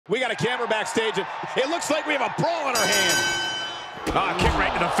We got a camera backstage, and it looks like we have a brawl in our hand. Ah, kick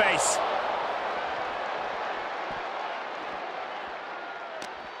right to the face.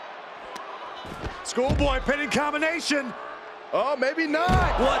 Schoolboy pinning combination. Oh, maybe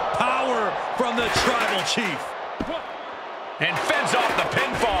not. What power from the Tribal Chief. And fends off the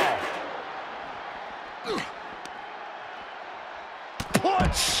pinfall.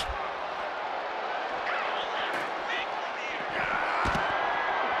 Punch.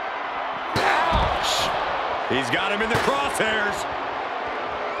 Ouch. He's got him in the crosshairs.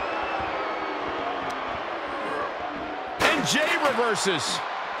 And Jay reverses.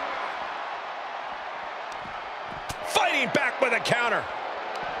 Fighting back with a counter.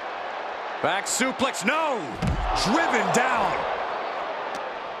 Back suplex, no. Driven down.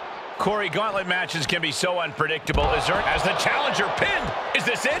 Corey, gauntlet matches can be so unpredictable. As the challenger pinned. Is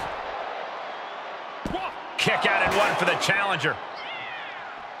this it? Kick out and one for the challenger.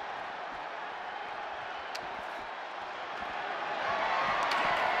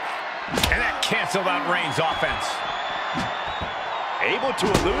 And that canceled out Reigns' offense. Able to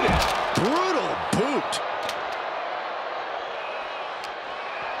elude it. Brutal boot.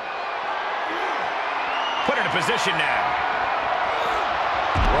 Put in a position now.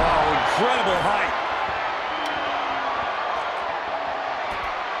 Oh, incredible height.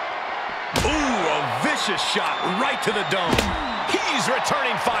 Ooh, a vicious shot right to the dome. He's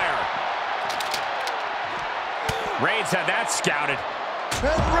returning fire. Reigns had that scouted.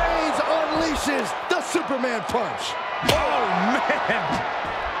 And Reigns unleashes the Superman punch. Oh, man.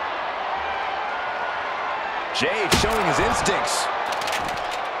 Jay showing his instincts.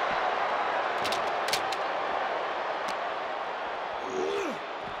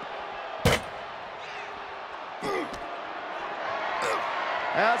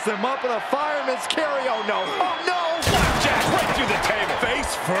 Has him up in a fireman's carry. Oh, no. Oh, no. Blackjack right through the table.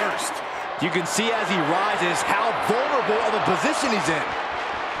 Face first. You can see as he rises how vulnerable of a position he's in.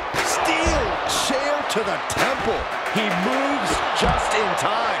 Steel chair to the temple. He moves just in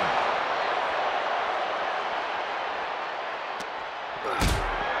time.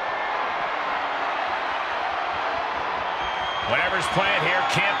 Whatever's planned here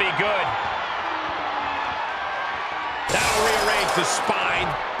can't be good. That'll rearrange the spine.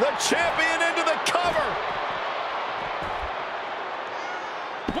 The champion into the cover.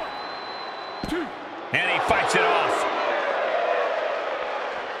 1, 2. And he fights it off.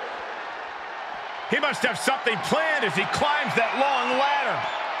 He must have something planned as he climbs that long ladder.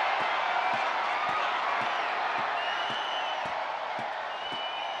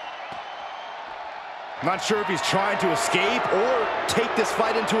 Not sure if he's trying to escape or take this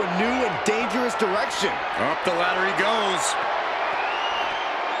fight into a new and dangerous direction. Up the ladder he goes.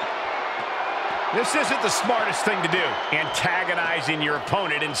 This isn't the smartest thing to do, antagonizing your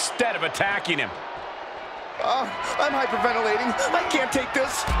opponent instead of attacking him. I'm hyperventilating. I can't take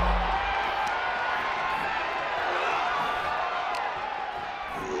this.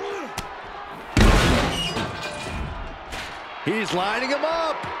 He's lining him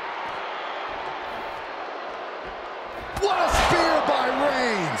up. What a spear by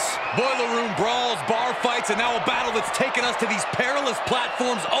Reigns. Boiler room brawls, bar fights, and now a battle that's taken us to these perilous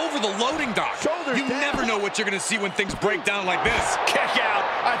platforms over the loading dock. Shoulders you down. never know what you're going to see when things break down like this. Kick out.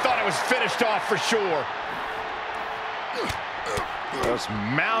 I thought it was finished off for sure. Just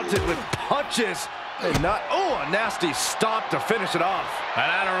mounted with punches. And not, oh, a nasty stop to finish it off.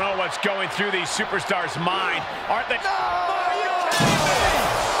 And I don't know what's going through these superstars' mind. Aren't they? Oh,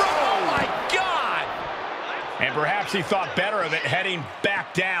 my God! And perhaps he thought better of it heading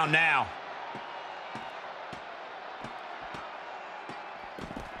back down now.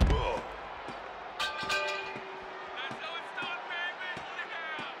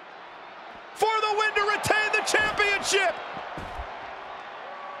 For the win to retain the championship.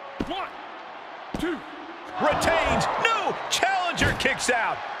 1, 2. Retains. No! Challenger kicks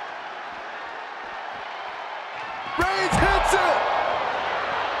out. Reigns hits it.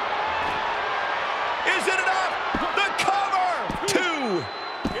 Is it enough? The cover. 2.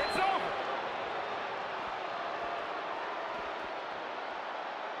 It's over.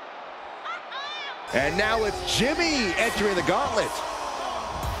 And now it's Jimmy entering the gauntlet.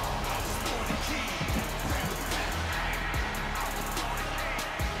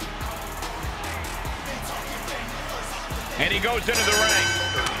 And he goes into the ring.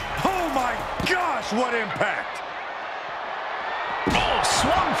 Oh my gosh, what impact. Oh,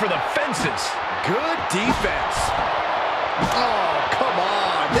 swung for the fences. Good defense. Oh, come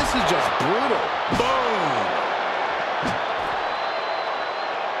on. This is just brutal. Boom.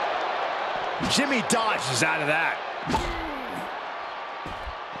 Jimmy dodges out of that.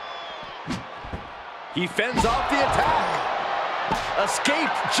 He fends off the attack.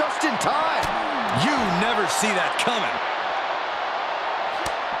 Escaped just in time. You never see that coming.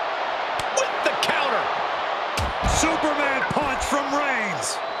 With the counter. Superman punch from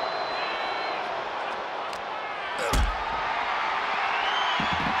Reigns.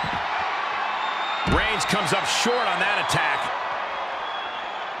 Reigns comes up short on that attack.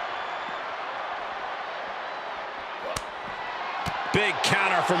 Big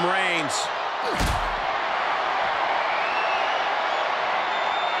counter from Reigns.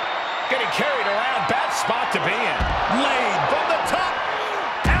 Getting carried around, bad spot to be in. Laid From the top.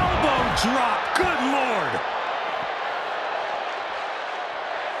 elbow drop. Good Lord.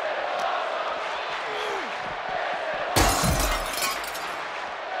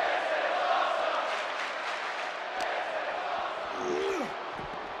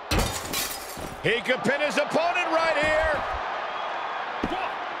 He could pin his opponent right here.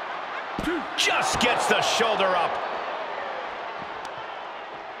 Just gets the shoulder up.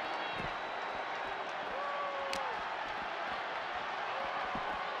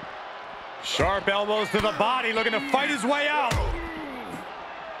 Sharp elbows to the body, looking to fight his way out.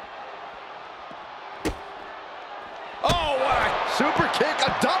 Oh, what a Super kick,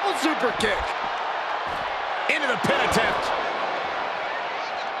 a double super kick. into the pin attempt.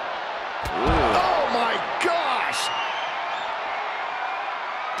 Oh my gosh.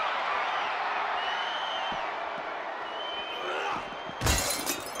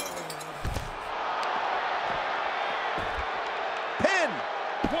 Pin.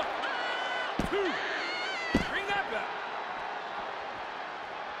 1, 2, bring that back.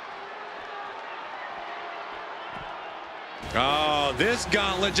 Oh, this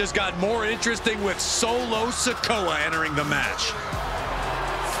gauntlet just got more interesting with Solo Sikoa entering the match.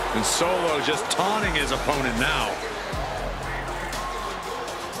 And Solo just taunting his opponent now.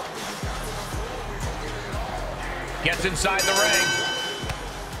 Gets inside the ring.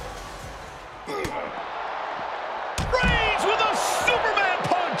 Reigns with a Superman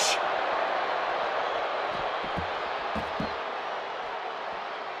punch.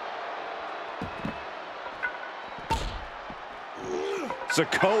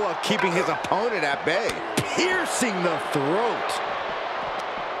 Sikoa keeping his opponent at bay. Piercing the throat.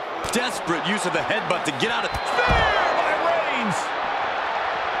 Desperate use of the headbutt to get out of... Spear by Reigns.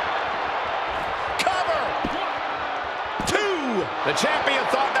 Cover. 2. The champion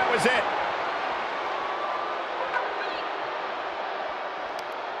thought that was it.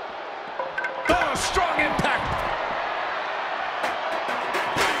 Oh, strong impact.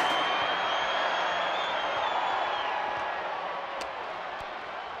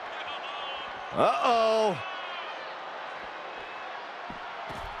 Uh-oh.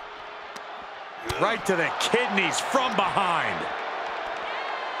 Right to the kidneys from behind.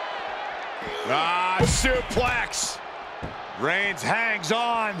 Ah, suplex. Reigns hangs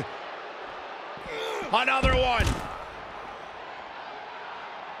on. Another one.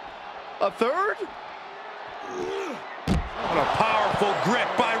 A third? What a powerful grip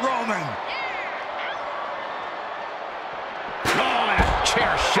by Roman. Oh, that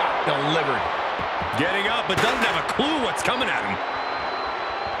chair shot delivered. Getting up, but doesn't have a clue what's coming at him.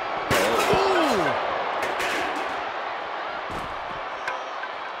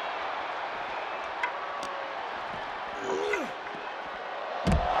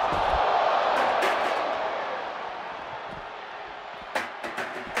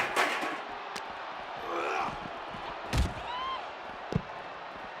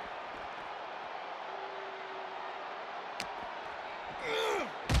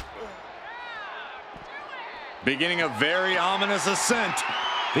 Beginning a very ominous ascent.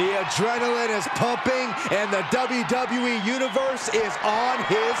 The adrenaline is pumping, and the WWE Universe is on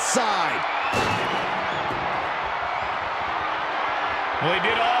his side. Well, he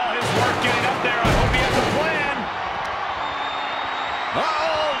did all his work getting up there. I hope he has a plan.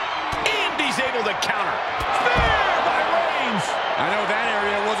 Uh-oh. And he's able to counter. Spear by Reigns. I know that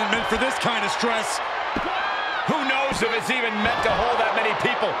area wasn't meant for this kind of stress. Who knows if it's even meant to hold that many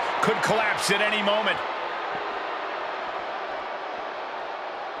people. Could collapse at any moment.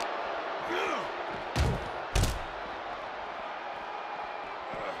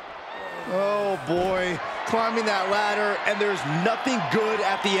 Oh, boy. Climbing that ladder, and there's nothing good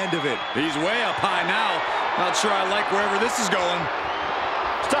at the end of it. He's way up high now. Not sure I like wherever this is going.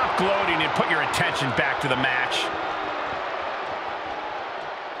 Stop gloating and put your attention back to the match.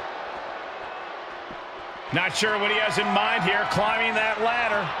 Not sure what he has in mind here, climbing that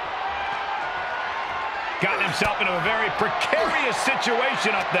ladder. Gotten himself into a very precarious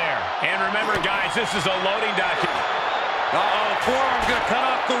situation up there. And remember, guys, this is a loading document. Uh-oh, forearm's gonna cut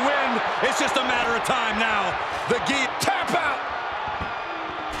off the wind. It's just a matter of time now. The tap out.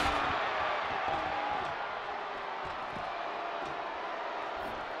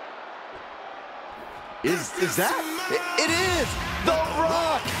 Is that? It is! The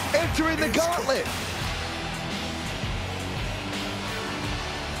Rock entering the Gauntlet!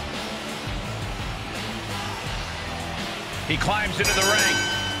 He climbs into the ring.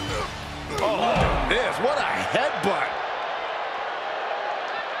 Oh, this, what a headbutt!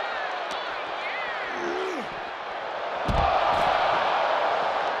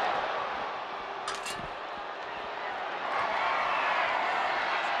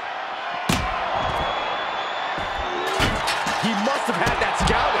 He must have had that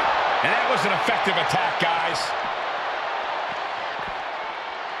scouted. And that was an effective attack, guys.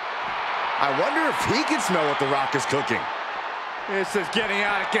 I wonder if he can smell what The Rock is cooking. This is getting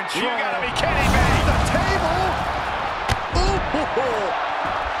out of control. You gotta be kidding me. The table! Ooh!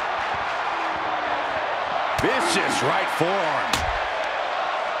 Vicious right forearm.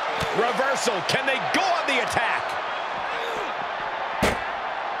 Reversal. Can they go on the attack?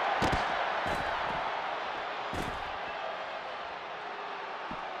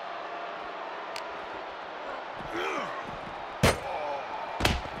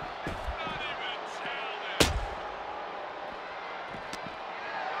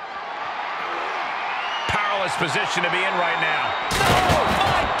 Position to be in right now. Oh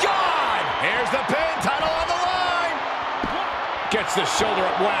my God! Here's the pin, title on the line. Gets the shoulder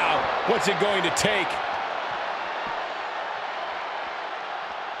up. Wow, what's it going to take?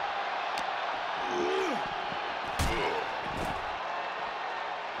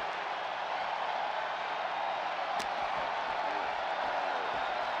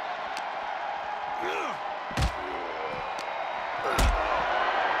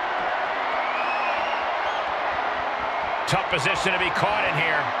 Tough position to be caught in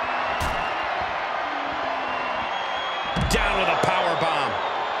here. Down with a power bomb.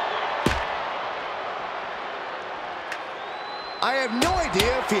 I have no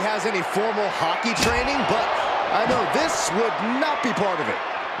idea if he has any formal hockey training, but I know this would not be part of it.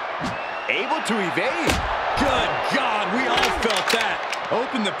 Able to evade. Good God, we all felt that.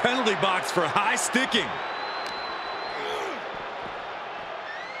 Open the penalty box for high sticking.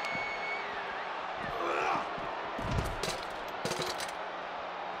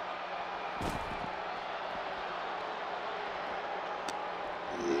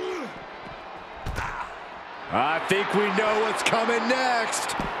 I think we know what's coming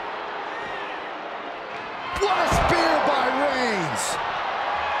next. What a spear by Reigns.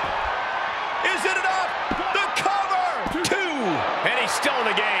 Is it enough? The cover! Two! And he's still in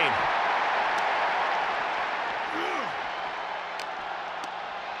the game.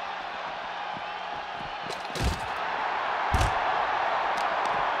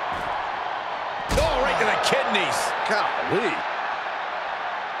 Oh, right to the kidneys. Golly.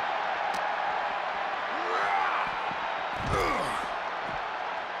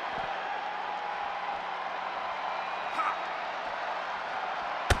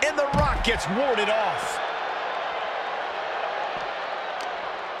 And The Rock gets warded off.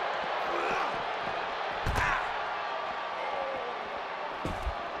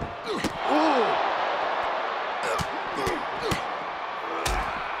 Ooh.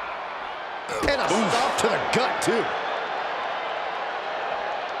 And a stop to the gut, too.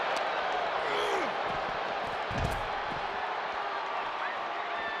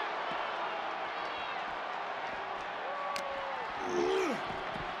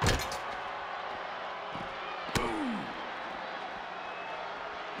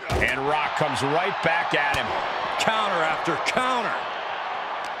 And Rock comes right back at him. Counter after counter.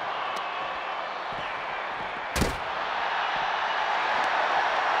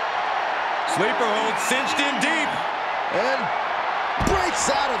 Sleeper hold cinched in deep. And breaks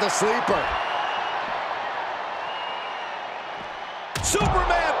out of the sleeper.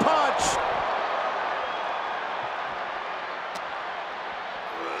 Superman punch.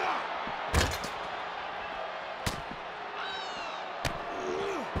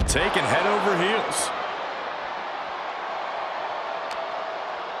 Taken head over heels.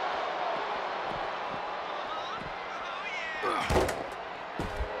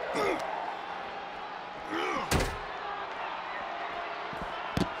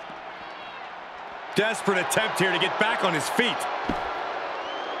 Desperate attempt here to get back on his feet.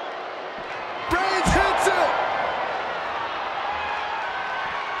 Reigns hits it.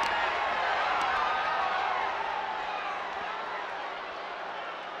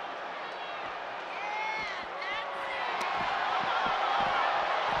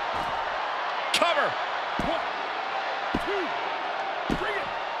 Cover. 1, 2, bring it.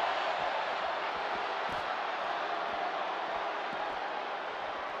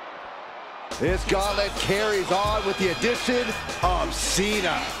 This gauntlet carries on with the addition of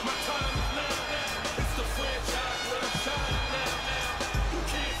Cena.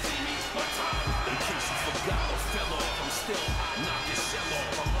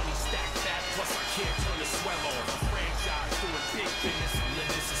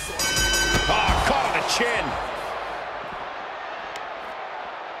 Chin.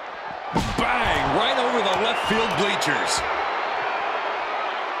 Bang! Right over the left field bleachers.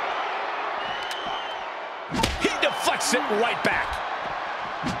 He deflects it right back.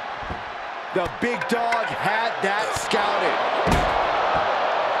 The big dog had that scouted.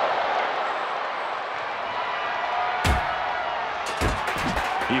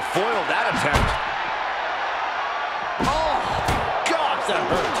 He foiled that attempt. Oh, gosh, that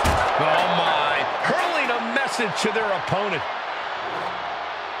hurt. Oh, my. Hurling a message to their opponent.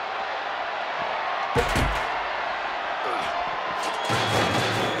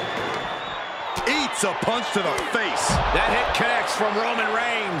 Eats a punch to the face. That hit connects from Roman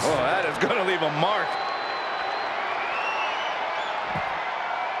Reigns. Oh, that is going to leave a mark.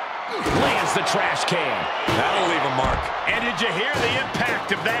 Lands the trash can. That'll leave a mark. And did you hear the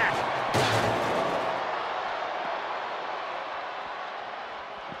impact of that?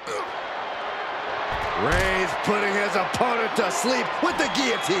 Reigns putting his opponent to sleep with the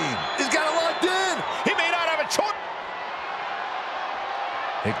guillotine. He's got it locked in. He may not have a choice.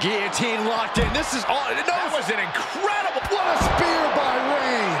 The guillotine locked in. This is all. No, that was an incredible. What a spear by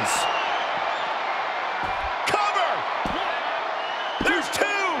Reigns. Cover. There's two.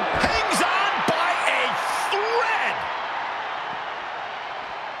 Hangs on by a thread.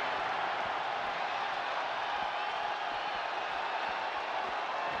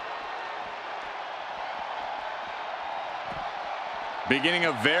 Beginning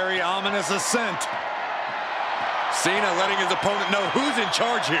a very ominous ascent. Cena letting his opponent know who's in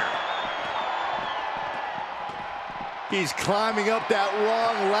charge here. He's climbing up that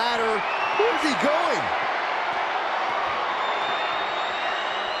long ladder. Where's he going?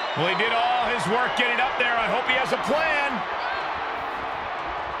 Well, he did all his work getting up there. I hope he has a plan.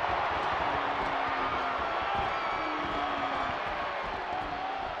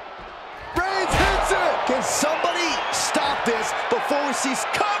 Reigns hits it. Can somebody stop this before we see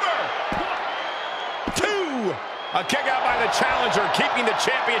cover? Two. A kick out by the challenger, keeping the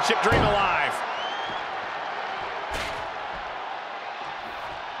championship dream alive.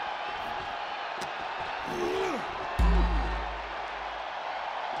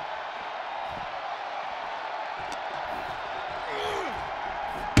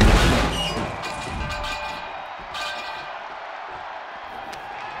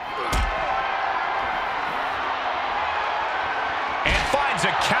 A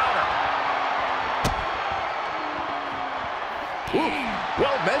counter.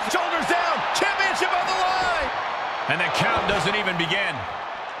 Well, shoulders down. Championship on the line. And the count doesn't even begin.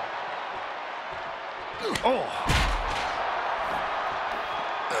 Oh.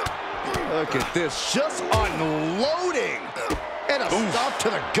 Look at this. Just unloading. And a stop to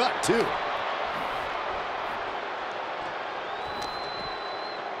the gut, too.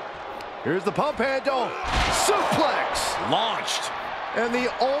 Here's the pump handle. Suplex. Launched. And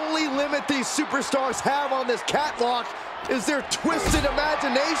the only limit these superstars have on this catwalk is their twisted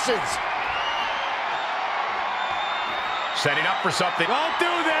imaginations. Setting up for something. Don't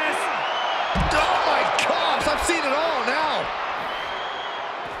do this! Oh my gosh, I've seen it all now.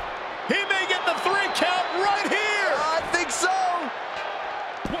 He may get the 3 count right here. I think so.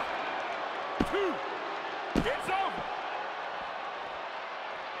 1, 2, it's over.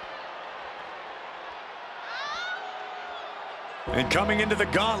 And coming into the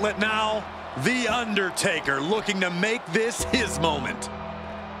gauntlet now, The Undertaker looking to make this his moment.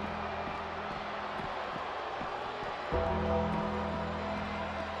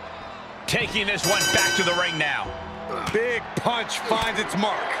 Taking this one back to the ring now. Big punch finds its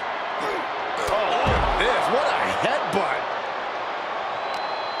mark. Oh, this, what a headbutt.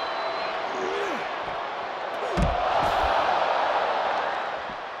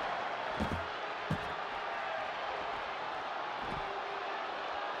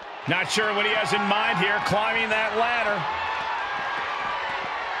 Not sure what he has in mind here, climbing that ladder.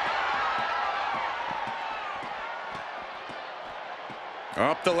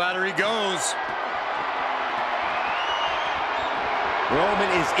 Up the ladder he goes.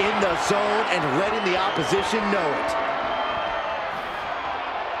 Roman is in the zone and letting the opposition know it.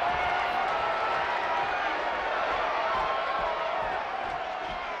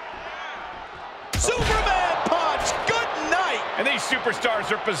 Superman punch! Good night! And these superstars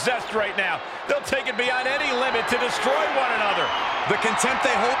are possessed right now. They'll take it beyond any limit to destroy one another. The contempt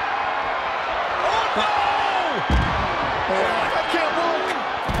they hold. I can't walk.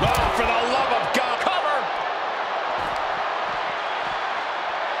 Oh, for the love of God. Cover.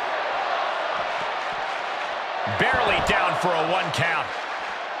 Barely down for a 1 count.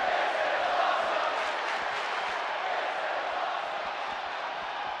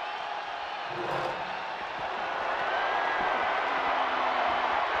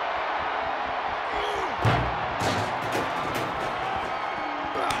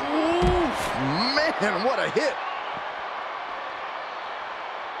 Man, what a hit.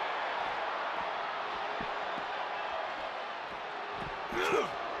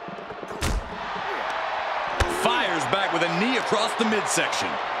 Fires back with a knee across the midsection.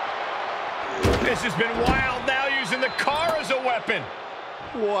 This has been wild now, using the car as a weapon.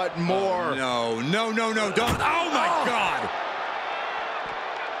 What more? Oh, no, don't. Oh, my God.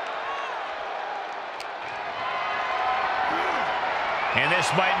 And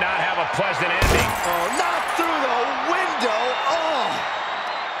this might not have a pleasant ending. Oh, not through the window. Oh.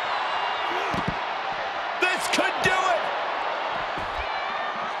 This could do it.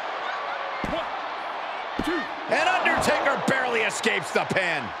 1, 2. And Undertaker barely escapes the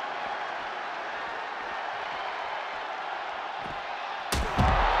pin.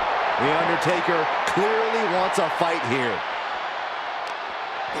 The Undertaker clearly wants a fight here.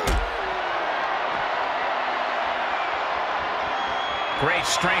 Great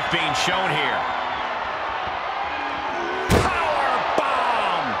strength being shown here. Power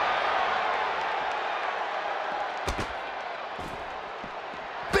bomb!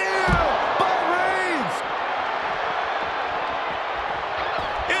 Bam! By Reigns!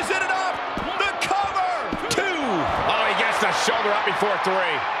 Is it enough? The cover! 2! Oh, he gets the shoulder up before 3.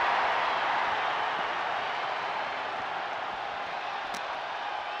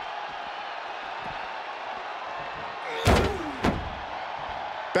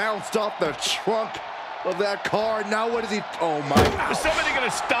 Bounced off the trunk of that car. Now what is he? Oh, my. Is somebody going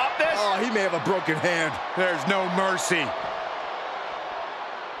to stop this? Oh, he may have a broken hand. There's no mercy.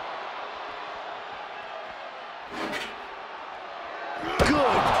 Good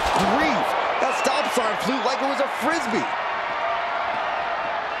grief. That stop sign flew like it was a Frisbee.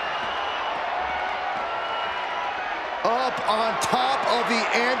 Up on top of the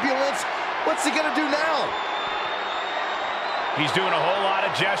ambulance. What's he going to do now? He's doing a whole lot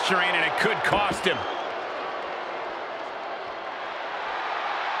of gesturing, and it could cost him.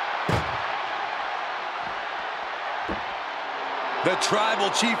 The Tribal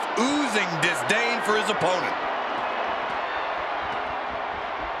Chief oozing disdain for his opponent.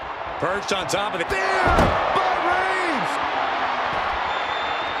 Perched on top of the... There! By Reigns!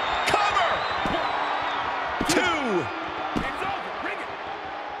 Cover! 2! It's over. Bring it.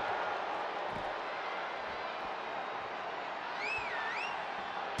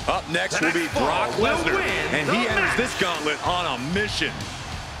 Up next will be Brock Lesnar, and he enters this gauntlet on a mission.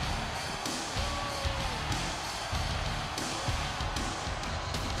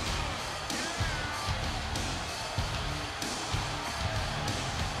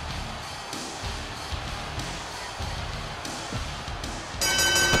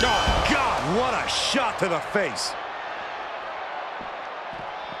 Oh, God, what a shot to the face.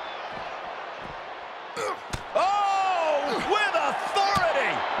 Oh, with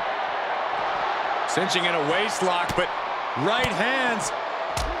authority. Cinching in a waist lock, but right hands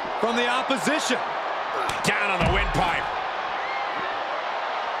from the opposition. Down on the windpipe.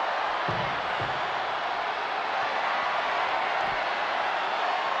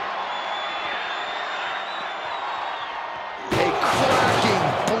 A cracking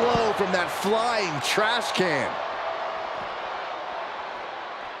blow from that flying trash can.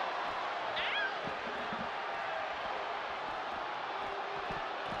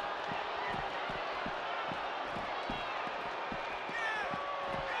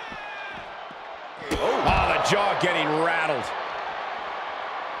 Oh, the jaw getting rattled.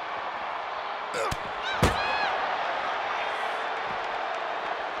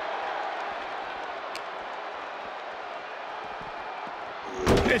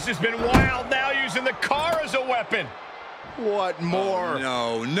 This has been wild now, using the car as a weapon. What more?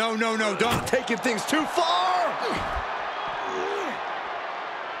 Oh, no, don't. Taking things too far.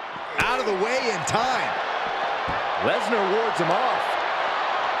 Out of the way in time. Lesnar wards him off.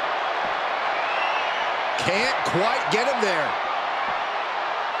 Can't quite get him there.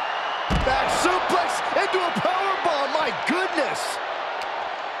 Back suplex into a powerbomb. My goodness.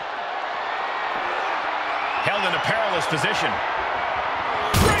 Held in a perilous position.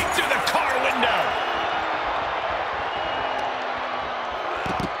 Right through the car window.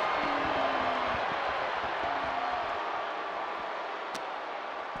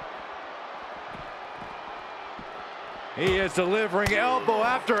 He is delivering elbow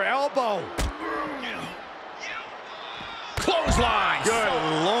after elbow. Clothesline. Good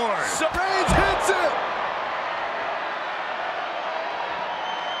Lord. So Reigns hits it.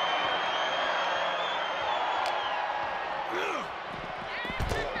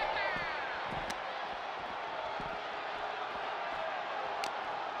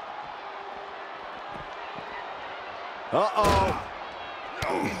 Uh-oh.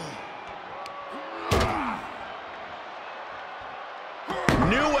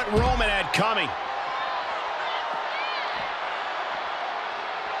 Knew what Roman had coming.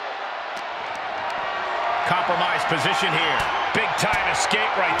 Compromised position here. Big time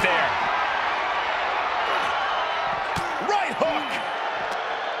escape right there. Right hook.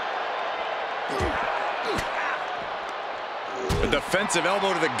 A defensive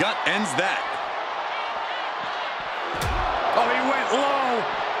elbow to the gut ends that. Oh, he went low.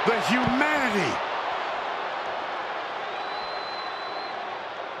 The humanity.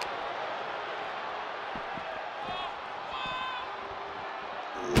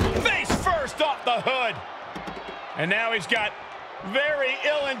 Face first off the hood. And now he's got very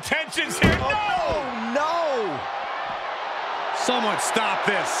ill intentions here. Oh, no. Someone stop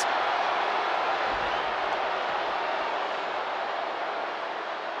this.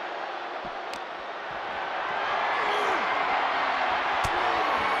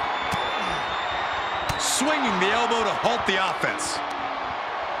 Swinging the elbow to halt the offense.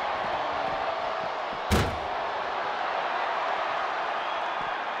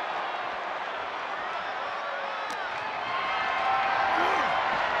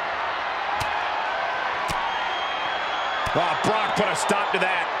 Oh, Brock put a stop to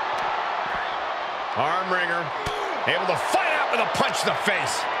that. Arm wringer. Able to fight out with a punch in the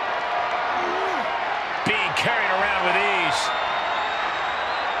face. Being carried around with ease.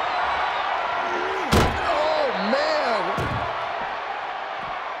 Oh, man.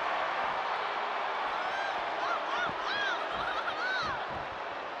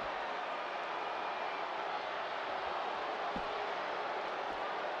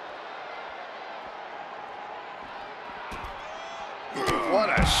 What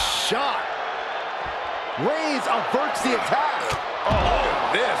a shot. Reigns averts the attack. Oh, look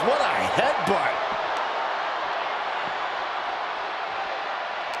at this. What a headbutt.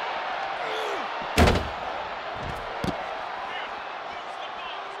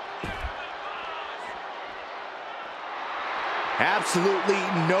 Absolutely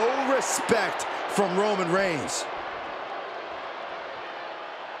no respect from Roman Reigns.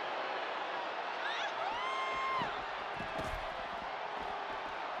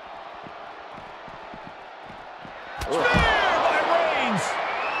 Spear by Reigns.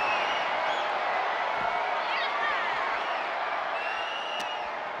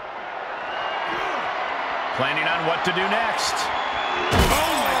 Planning on what to do next.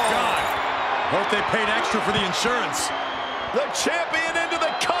 Oh, my God. Hope they paid extra for the insurance. The champion into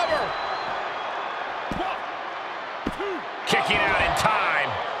the cover. 1, 2. Kicking out in time.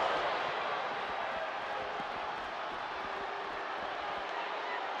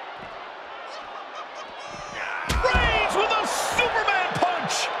 Reigns with a Superman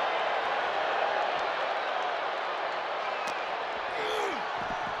punch.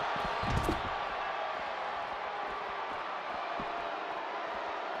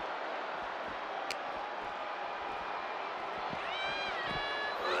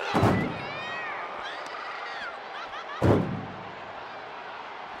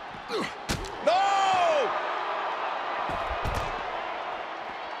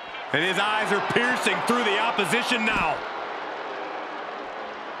 And his eyes are piercing through the opposition now.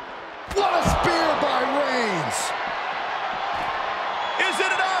 What a spear by Reigns. Is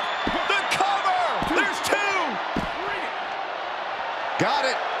it enough? The cover. There's 2. Got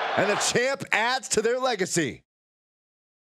it. And the champ adds to their legacy.